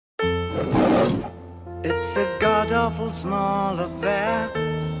It's a god-awful small affair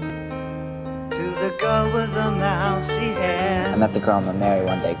to the girl with the mousy hair. I met the girl I'm gonna marry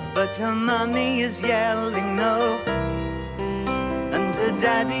one day. But her mummy is yelling no, and her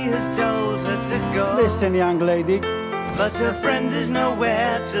daddy has told her to go. Listen, young lady. But her friend is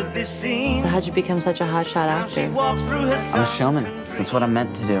nowhere to be seen. So how'd you become such a hotshot actor? She walks through her I'm a showman. That's what I'm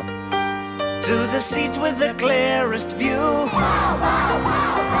meant to do. to the seat with the clearest view.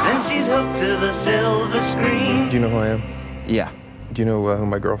 And she's hooked to the silver screen. Do you know who I am? Yeah. Do you know who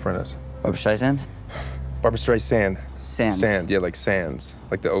my girlfriend is? Barbra Streisand? Barbra Streisand. Sand. Sand, yeah, like sands.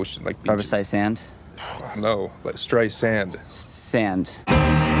 Like the ocean, like Barbra beaches. Streisand? No, like Streisand. Sand.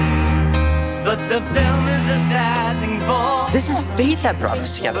 But the film is a sad thing for. This is fate that brought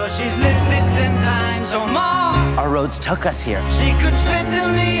us together. But she's lived it 10 times or more. Our roads took us here. She could spit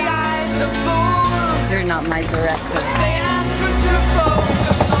in the eyes of fools. You're not my director. They ask her to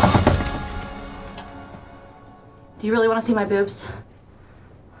focus on. Do you really want to see my boobs?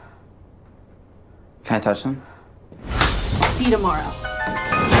 Can I touch them? See you tomorrow.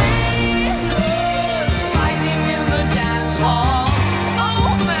 Fighting in the dance hall.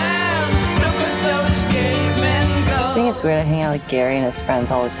 Oh man, look at those cavemen go. I think it's weird I hang out with Gary and his friends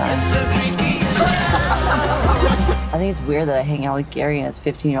all the time. It's the freaky. I think it's weird that I hang out with Gary and his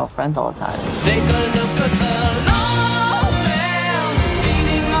 15-year-old friends all the time. Take a look at the long man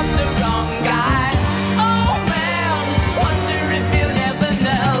beating up the wrong guy. Oh man, wonder if you'll ever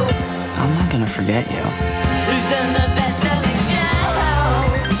know I'm not gonna forget you. who's in the best-selling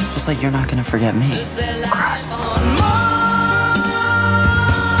show. Just like you're not gonna forget me. Is their life Gross. on Mars?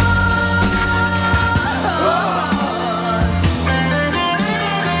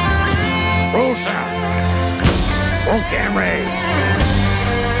 Roll sound. Roll camera A.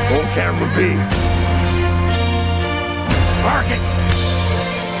 Roll camera B. Marking.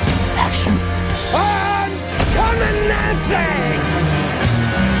 Action. On! Coming that thing!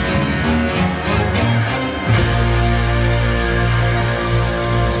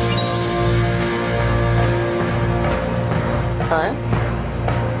 Hello?